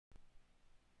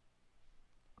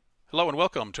Hello and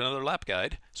welcome to another lap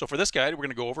guide. So for this guide, we're going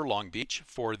to go over Long Beach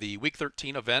for the Week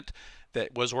 13 event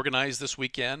that was organized this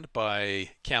weekend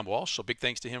by Cam Walsh. So big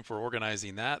thanks to him for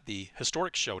organizing that. The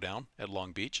Historic Showdown at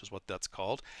Long Beach is what that's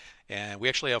called. And we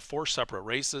actually have 4 separate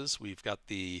races. We've got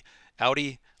the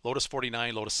Audi, Lotus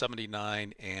 49, Lotus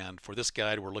 79, and for this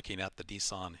guide, we're looking at the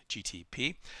Nissan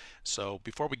GTP. So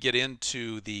before we get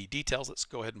into the details, let's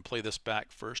go ahead and play this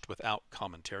back first without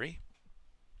commentary.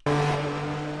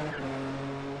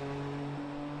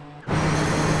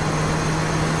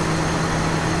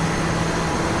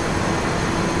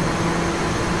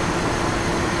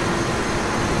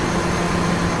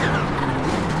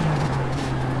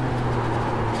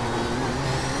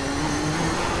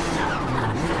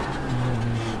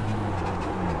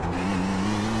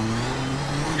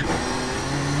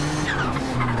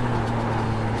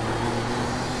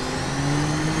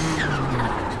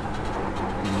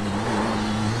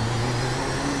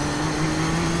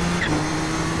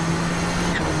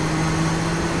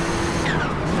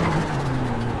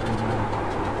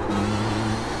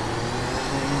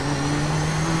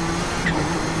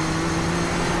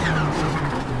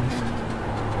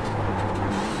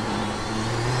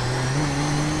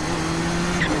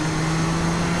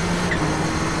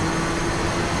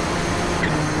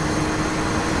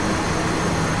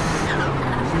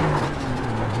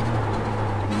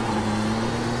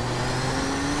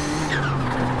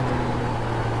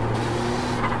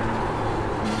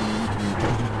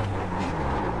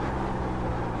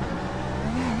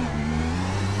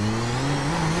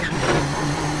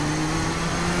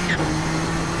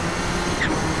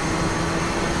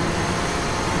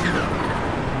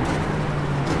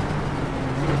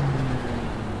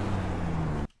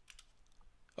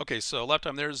 Okay, so lap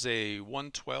time there's a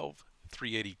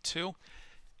 1:12:382,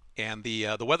 and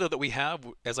the weather that we have,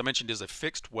 as I mentioned, is a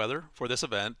fixed weather for this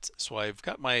event. So I've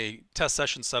got my test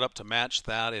session set up to match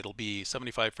that. It'll be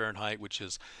 75 Fahrenheit, which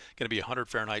is going to be 100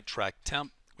 Fahrenheit track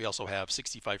temp. We also have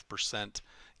 65%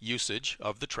 usage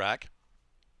of the track.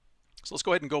 So let's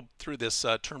go ahead and go through this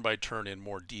turn by turn in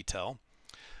more detail.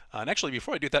 And actually,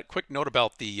 before I do that, quick note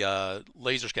about the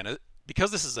laser scan.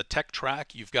 Because this is a tech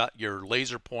track, you've got your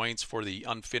laser points for the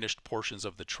unfinished portions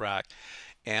of the track.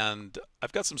 And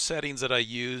I've got some settings that I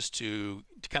use to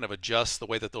kind of adjust the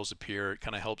way that those appear. It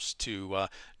kind of helps to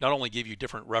not only give you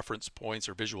different reference points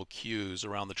or visual cues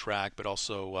around the track, but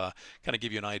also kind of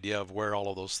give you an idea of where all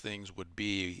of those things would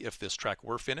be if this track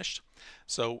were finished.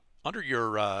 So under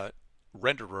your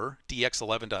renderer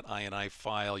dx11.ini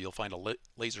file, you'll find a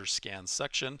laser scan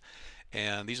section,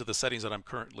 and these are the settings that I'm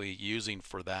currently using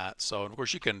for that. So of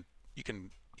course you can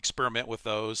experiment with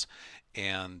those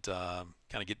and kind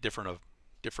of get different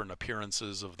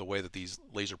appearances of the way that these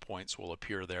laser points will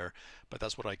appear there, but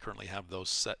that's what I currently have those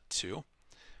set to.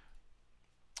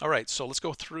 All right, so let's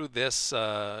go through this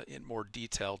in more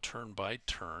detail turn by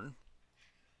turn.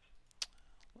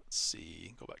 Let's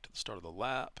see, go back to the start of the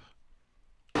lap.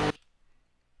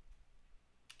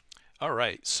 All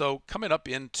right, so coming up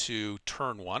into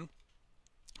turn 1.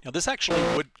 Now this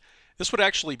would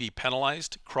actually be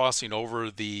penalized crossing over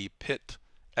the pit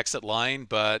exit line,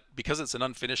 but because it's an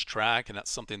unfinished track and that's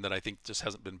something that I think just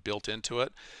hasn't been built into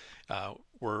it,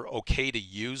 we're okay to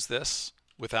use this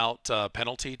without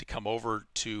penalty to come over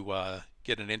to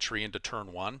get an entry into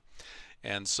turn 1.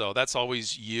 And so that's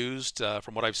always used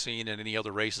from what I've seen in any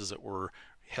other races that were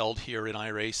held here in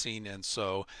iRacing, and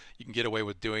so you can get away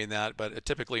with doing that, but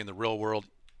typically in the real world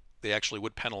they actually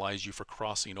would penalize you for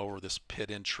crossing over this pit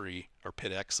entry or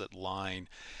pit exit line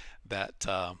that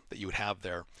you would have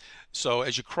there. So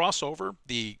as you cross over,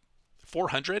 the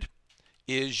 400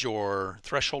 is your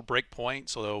threshold brake point,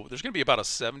 so there's going to be about a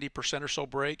 70% or so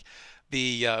brake.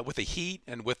 With the heat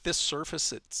and with this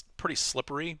surface, it's pretty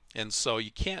slippery, and so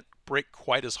you can't brake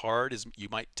quite as hard as you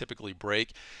might typically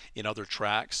brake in other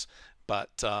tracks. But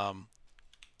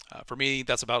for me,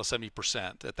 that's about a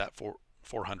 70% at that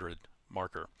 400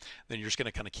 marker. Then you're just going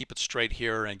to kind of keep it straight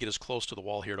here and get as close to the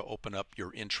wall here to open up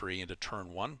your entry into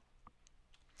turn 1.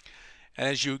 And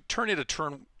as you turn into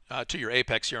to your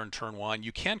apex here in turn 1,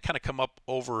 you can kind of come up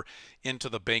over into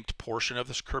the banked portion of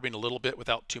this curbing a little bit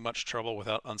without too much trouble,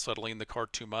 without unsettling the car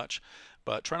too much.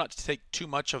 But try not to take too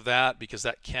much of that because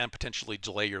that can potentially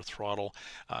delay your throttle.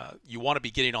 You want to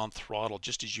be getting on throttle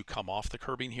just as you come off the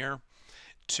curbing here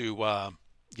to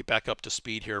get back up to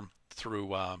speed here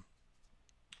through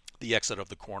the exit of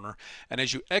the corner. And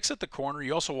as you exit the corner,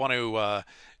 you also want to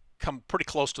come pretty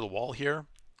close to the wall here.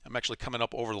 I'm actually coming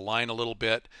up over the line a little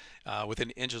bit, within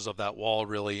inches of that wall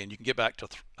really, and you can get back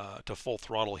to full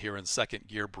throttle here in second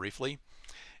gear briefly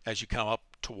as you come up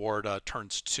toward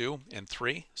turns 2 and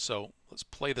 3. So let's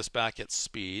play this back at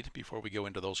speed before we go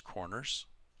into those corners.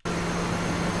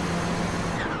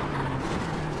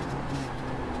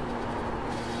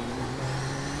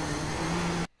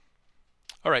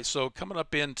 All right, so coming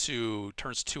up into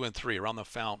turns 2 and 3 around the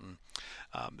fountain,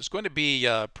 there's going to be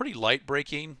pretty light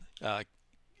braking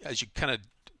as you kind of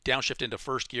downshift into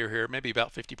first gear here, maybe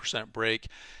about 50% brake,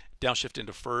 downshift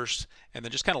into first, and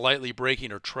then just kind of lightly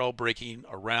braking or trail braking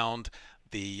around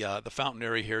the fountain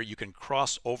area here. You can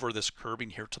cross over this curbing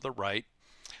here to the right.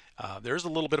 There's a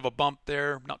little bit of a bump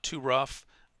there, not too rough,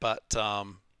 but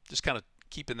just kind of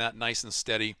keeping that nice and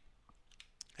steady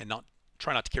and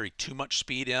try not to carry too much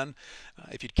speed in.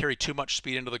 If you carry too much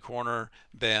speed into the corner,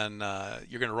 then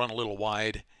you're going to run a little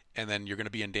wide, and then you're going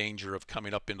to be in danger of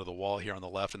coming up into the wall here on the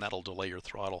left, and that'll delay your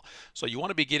throttle. So you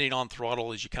want to be getting on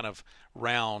throttle as you kind of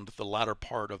round the latter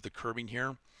part of the curbing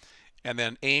here, and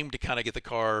then aim to kind of get the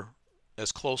car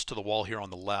as close to the wall here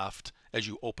on the left as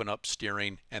you open up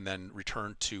steering, and then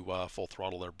return to full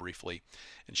throttle there briefly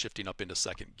and shifting up into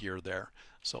second gear there.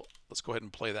 So let's go ahead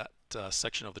and play that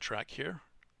section of the track here.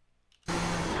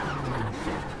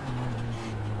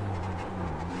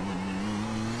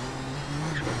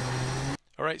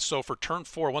 All right, so for turn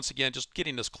 4, once again, just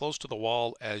getting as close to the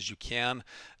wall as you can.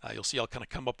 You'll see I'll kind of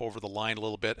come up over the line a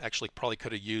little bit. Actually, probably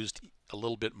could have used a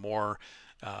little bit more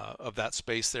of that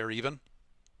space there even.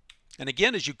 And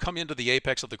again, as you come into the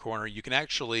apex of the corner, you can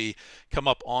actually come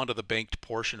up onto the banked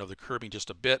portion of the curbing just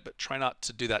a bit, but try not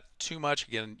to do that too much.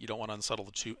 Again, you don't want to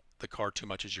unsettle the car too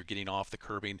much as you're getting off the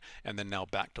curbing, and then now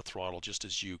back to throttle just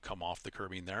as you come off the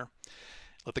curbing there.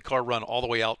 Let the car run all the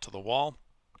way out to the wall,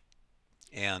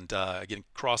 and again,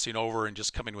 crossing over and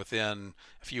just coming within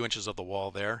a few inches of the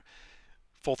wall there.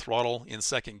 Full throttle in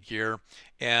second gear.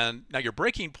 And now your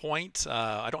braking point,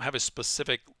 I don't have a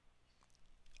specific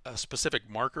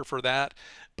marker for that,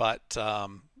 but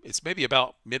it's maybe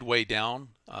about midway down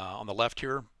on the left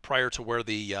here, prior to where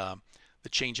the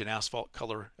change in asphalt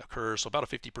color occurs. So about a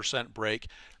 50% brake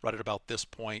right at about this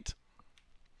point.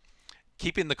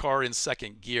 Keeping the car in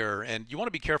second gear, and you want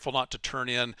to be careful not to turn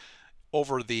in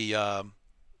over the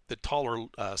taller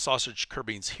sausage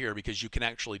curbings here, because you can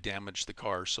actually damage the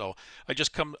car. So I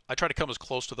try to come as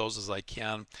close to those as I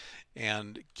can,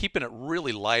 and keeping it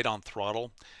really light on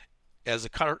throttle. As the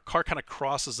car kind of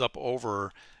crosses up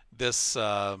over this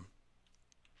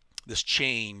this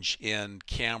change in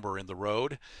camber in the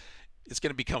road, it's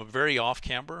going to become very off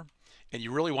camber, and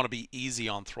you really want to be easy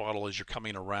on throttle as you're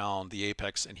coming around the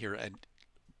apex and here, and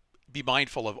be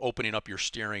mindful of opening up your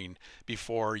steering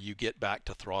before you get back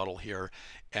to throttle here,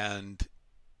 and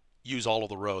use all of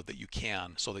the road that you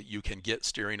can so that you can get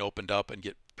steering opened up and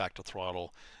get back to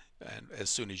throttle and as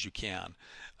soon as you can.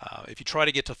 If you try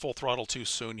to get to full throttle too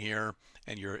soon here,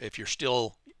 and if you're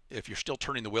still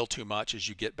turning the wheel too much as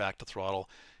you get back to throttle,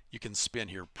 you can spin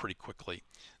here pretty quickly.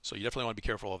 So you definitely want to be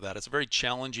careful of that. It's a very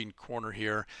challenging corner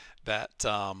here that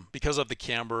because of the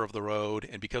camber of the road,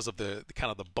 and because of the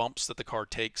kind of the bumps that the car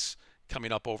takes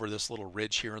coming up over this little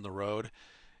ridge here in the road,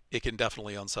 it can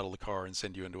definitely unsettle the car and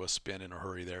send you into a spin in a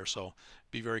hurry there. So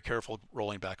be very careful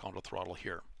rolling back onto throttle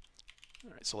here.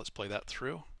 All right, so let's play that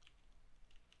through.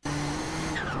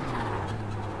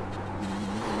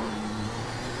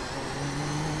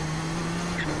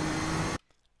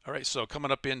 All right, so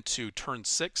coming up into turn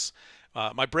 6,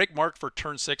 my brake mark for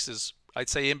turn 6 is, I'd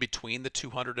say, in between the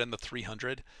 200 and the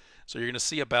 300. So you're going to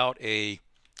see about a, I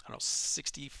don't know,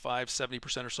 65,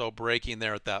 70% or so braking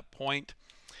there at that point,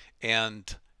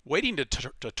 and waiting to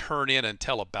turn in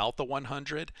until about the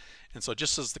 100. And so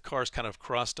just as the car's kind of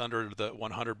crossed under the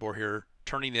 100 bore here,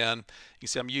 turning in, you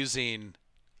see I'm using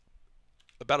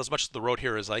about as much of the road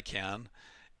here as I can,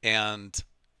 and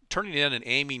turning in and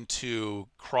aiming to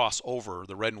cross over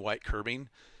the red and white curbing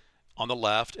on the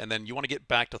left, and then you want to get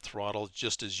back to throttle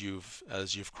just as you've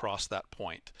crossed that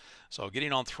point. So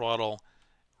getting on throttle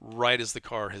right as the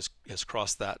car has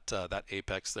crossed that that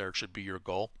apex there should be your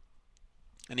goal.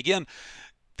 And again,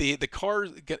 the car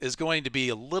is going to be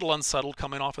a little unsettled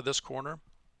coming off of this corner.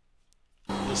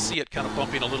 You'll see it kind of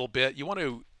bumping a little bit. You want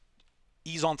to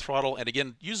ease on throttle, and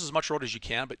again, use as much road as you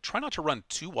can, but try not to run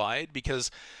too wide, because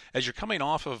as you're coming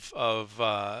off of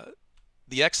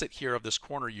the exit here of this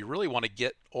corner, you really want to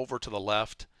get over to the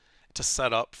left to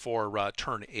set up for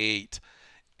turn 8,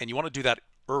 and you want to do that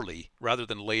early rather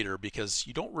than later, because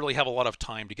you don't really have a lot of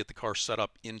time to get the car set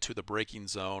up into the braking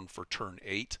zone for turn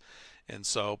 8. And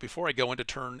so before I go into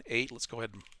turn 8, let's go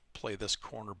ahead and play this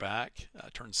corner back,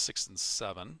 turn 6 and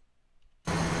 7.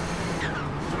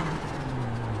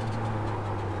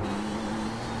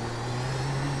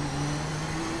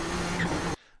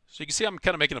 So you can see I'm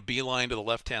kind of making a beeline to the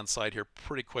left-hand side here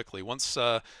pretty quickly. Once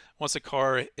once the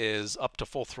car is up to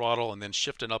full throttle and then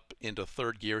shifting up into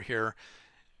third gear here,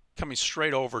 coming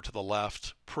straight over to the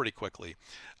left pretty quickly.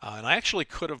 And I actually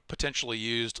could have potentially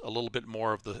used a little bit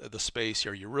more of the space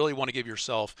here. You really want to give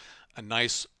yourself a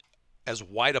nice, as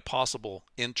wide a possible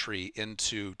entry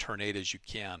into turn 8 as you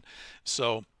can.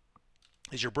 So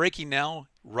as you're braking now,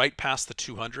 right past the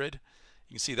 200,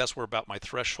 you can see that's where about my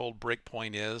threshold brake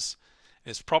point is.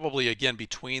 It's probably, again,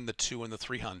 between the 2 and the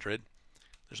 300.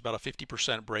 There's about a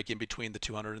 50% brake in between the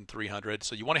 200 and 300.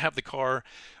 So you want to have the car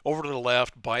over to the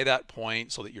left by that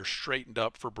point so that you're straightened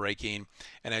up for braking.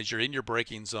 And as you're in your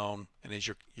braking zone and as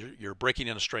you're braking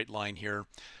in a straight line here,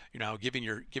 you're now giving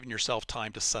yourself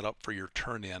time to set up for your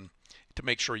turn in to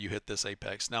make sure you hit this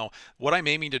apex. Now, what I'm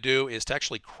aiming to do is to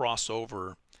actually cross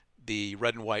over the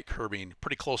red and white curbing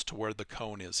pretty close to where the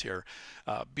cone is here.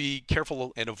 Be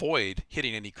careful and avoid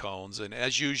hitting any cones. And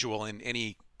as usual in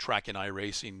any track in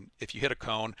iRacing, if you hit a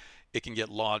cone, it can get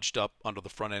lodged up under the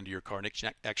front end of your car and it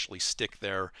can actually stick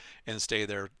there and stay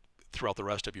there throughout the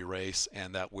rest of your race,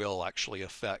 and that will actually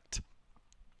affect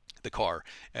the car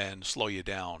and slow you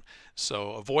down.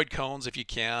 So avoid cones if you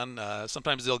can.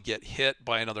 Sometimes they'll get hit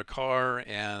by another car,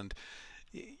 and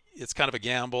it's kind of a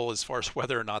gamble as far as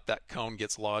whether or not that cone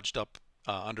gets lodged up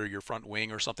under your front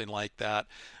wing or something like that.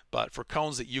 But for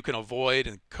cones that you can avoid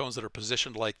and cones that are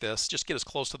positioned like this, just get as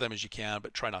close to them as you can,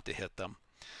 but try not to hit them.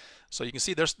 So you can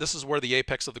see this is where the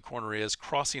apex of the corner is,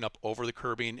 crossing up over the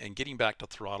curbing and getting back to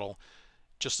throttle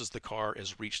just as the car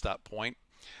has reached that point.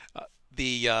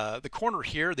 The corner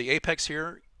here, the apex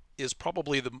here, is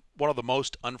probably one of the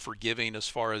most unforgiving as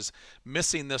far as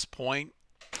missing this point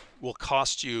will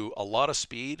cost you a lot of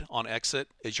speed on exit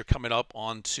as you're coming up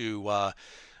onto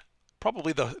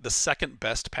probably the second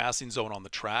best passing zone on the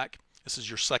track. This is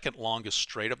your second longest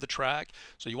straight of the track,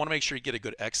 so you want to make sure you get a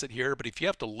good exit here. But if you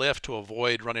have to lift to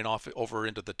avoid running off over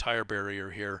into the tire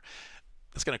barrier here,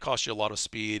 it's going to cost you a lot of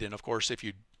speed. And of course, if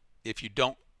you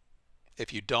don't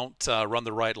run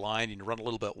the right line and you run a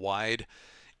little bit wide,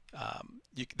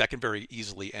 that can very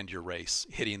easily end your race,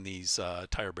 hitting these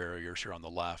tire barriers here on the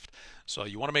left. So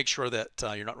you want to make sure that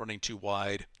you're not running too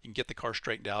wide. You can get the car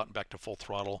straightened out and back to full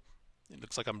throttle. It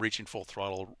looks like I'm reaching full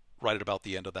throttle right at about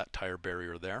the end of that tire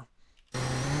barrier there.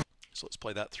 So let's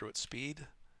play that through at speed.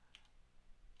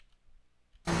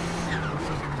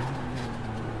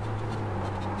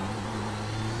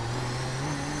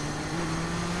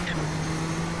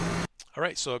 All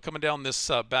right, so coming down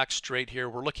this back straight here,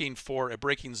 we're looking for a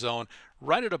braking zone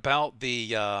right at about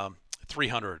the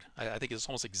 300. I think it's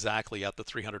almost exactly at the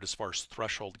 300 as far as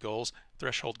threshold goes. So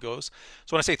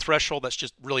when I say threshold, that's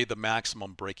just really the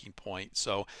maximum braking point.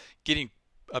 So getting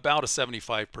about a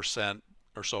 75%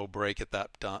 or so brake at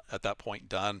that point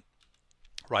done,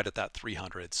 right at that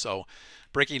 300. So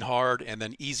braking hard and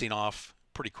then easing off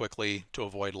pretty quickly to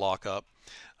avoid lockup.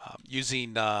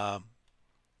 Using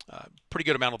pretty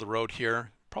good amount of the road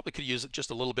here. Probably could use it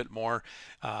just a little bit more.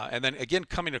 And then again,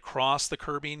 coming across the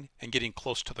curbing and getting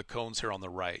close to the cones here on the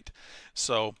right.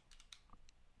 So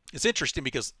it's interesting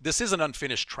because this is an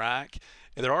unfinished track.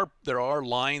 And there are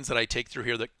lines that I take through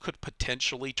here that could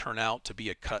potentially turn out to be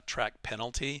a cut track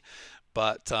penalty.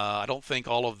 But I don't think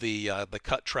all of the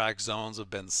cut track zones have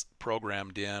been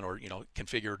programmed in or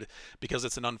configured because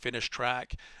it's an unfinished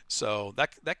track. So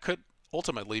that could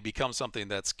ultimately become something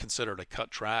that's considered a cut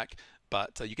track,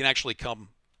 but you can actually come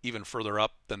even further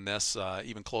up than this,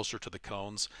 even closer to the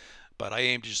cones. But I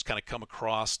aim to just kind of come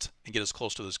across and get as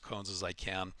close to those cones as I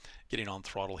can, getting on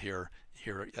throttle here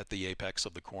at the apex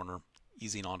of the corner,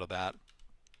 easing onto that.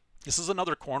 This is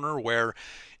another corner where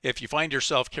if you find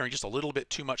yourself carrying just a little bit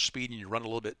too much speed and you run a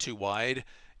little bit too wide,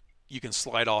 you can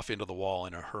slide off into the wall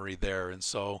in a hurry there. And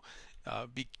so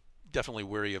be definitely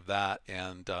wary of that,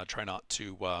 and try not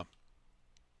to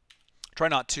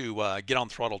get on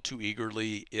throttle too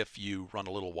eagerly if you run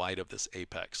a little wide of this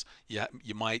apex. Yeah,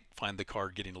 you might find the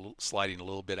car sliding a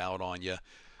little bit out on you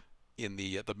in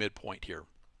the midpoint here.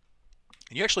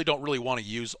 And you actually don't really want to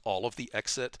use all of the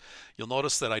exit. You'll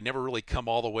notice that I never really come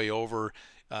all the way over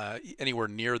anywhere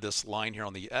near this line here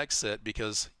on the exit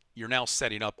because you're now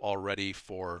setting up already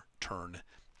for turn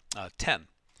 10.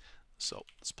 So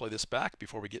let's play this back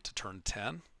before we get to turn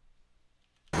 10.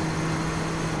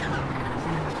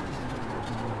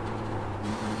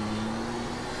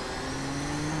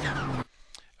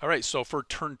 All right, so for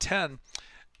turn 10,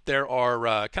 there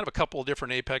are kind of a couple of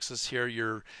different apexes here.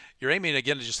 You're aiming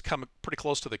again to just come pretty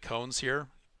close to the cones here.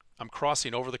 I'm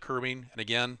crossing over the curbing, and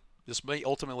again, this may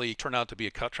ultimately turn out to be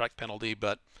a cut track penalty,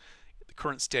 but the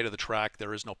current state of the track,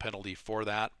 there is no penalty for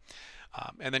that.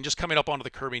 And then just coming up onto the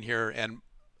curbing here, and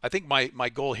I think my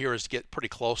goal here is to get pretty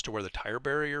close to where the tire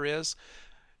barrier is.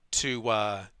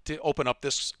 to open up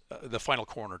this the final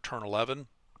corner, turn 11.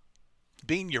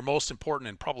 Being your most important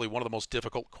and probably one of the most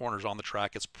difficult corners on the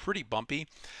track, it's pretty bumpy.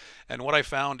 And what I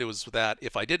found was that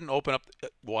if I didn't open up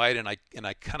wide and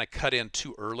I kind of cut in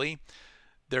too early,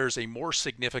 there's a more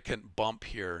significant bump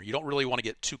here. You don't really want to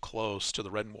get too close to the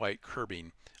red and white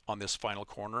curbing on this final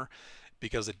corner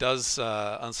because it does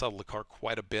unsettle the car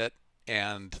quite a bit.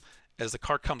 And as the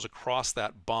car comes across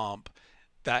that bump,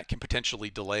 that can potentially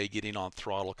delay getting on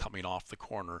throttle coming off the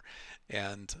corner.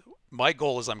 And my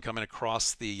goal as I'm coming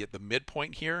across the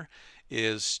midpoint here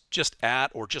is just at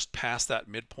or just past that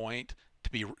midpoint to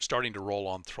be starting to roll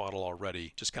on throttle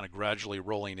already, just kind of gradually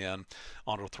rolling in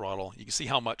onto throttle. You can see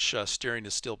how much steering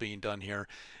is still being done here,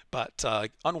 but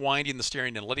unwinding the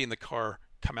steering and letting the car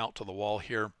come out to the wall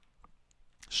here,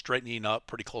 straightening up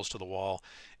pretty close to the wall.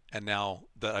 And now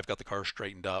that I've got the car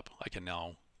straightened up, I can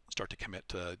now start to commit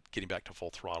to getting back to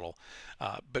full throttle.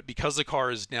 But because the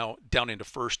car is now down into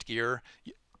first gear,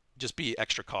 just be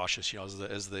extra cautious. You know,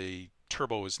 as the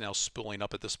turbo is now spooling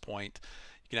up at this point,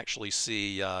 you can actually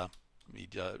see. Let me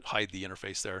hide the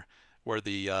interface there, where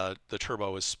the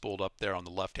turbo is spooled up there on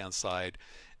the left-hand side.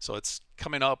 So it's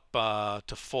coming up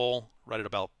to full right at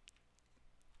about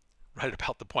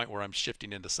the point where I'm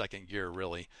shifting into second gear,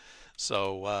 really.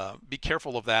 So be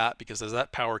careful of that, because as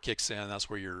that power kicks in, that's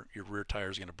where your rear tire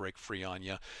is going to break free on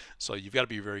you. So you've got to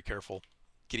be very careful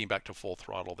getting back to full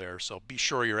throttle there. So be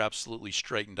sure you're absolutely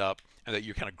straightened up and that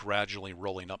you're kind of gradually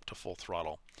rolling up to full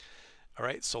throttle. All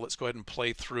right, so let's go ahead and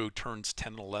play through turns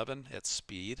 10 and 11 at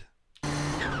speed.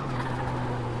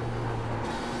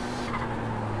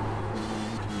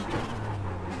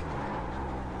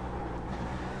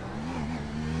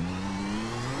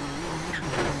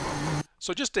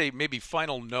 So just a maybe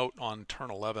final note on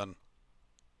turn 11.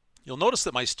 You'll notice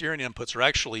that my steering inputs are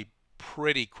actually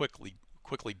pretty quickly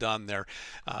done there.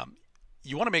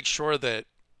 You want to make sure that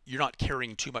you're not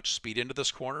carrying too much speed into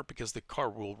this corner, because the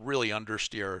car will really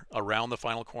understeer around the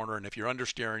final corner. And if you're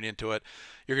understeering into it,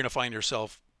 you're going to find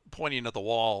yourself pointing at the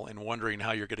wall and wondering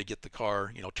how you're going to get the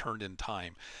car, you know, turned in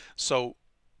time. So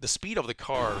the speed of the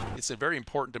car, it's very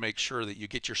important to make sure that you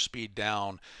get your speed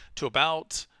down to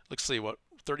about, let's see, what,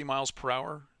 30 miles per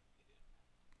hour.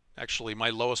 Actually, my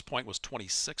lowest point was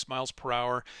 26 miles per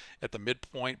hour at the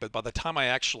midpoint, but by the time I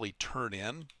actually turn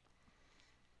in,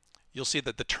 you'll see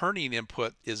that the turning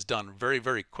input is done very,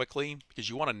 very quickly, because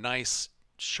you want a nice,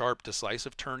 sharp,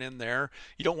 decisive turn in there.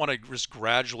 You don't want to just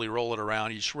gradually roll it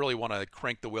around. You just really want to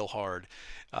crank the wheel hard.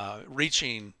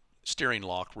 Reaching steering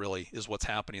lock really is what's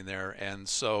happening there. And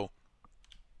so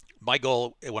my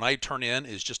goal when I turn in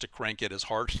is just to crank it as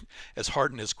hard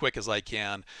and as quick as I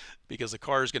can, because the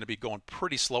car is going to be going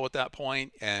pretty slow at that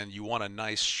point, and you want a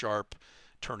nice sharp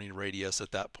turning radius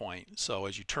at that point. So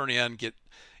as you turn in,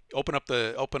 open up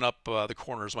the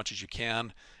corner as much as you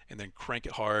can, and then crank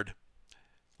it hard.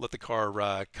 Let the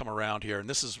car come around here, and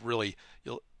this is really,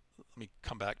 let me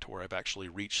come back to where I've actually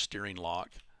reached steering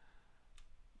lock.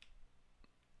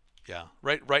 Yeah,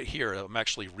 right here I'm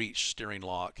actually reached steering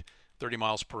lock. 30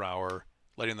 miles per hour,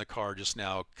 letting the car just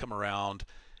now come around,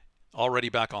 already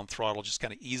back on throttle, just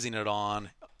kind of easing it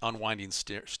on, unwinding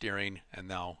steering, and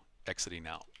now exiting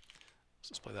out.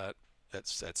 So let's play that at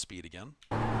speed again.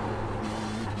 All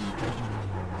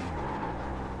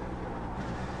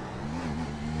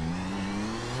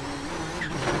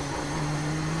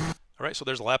right, so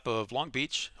there's a lap of Long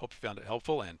Beach. Hope you found it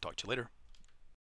helpful, and talk to you later.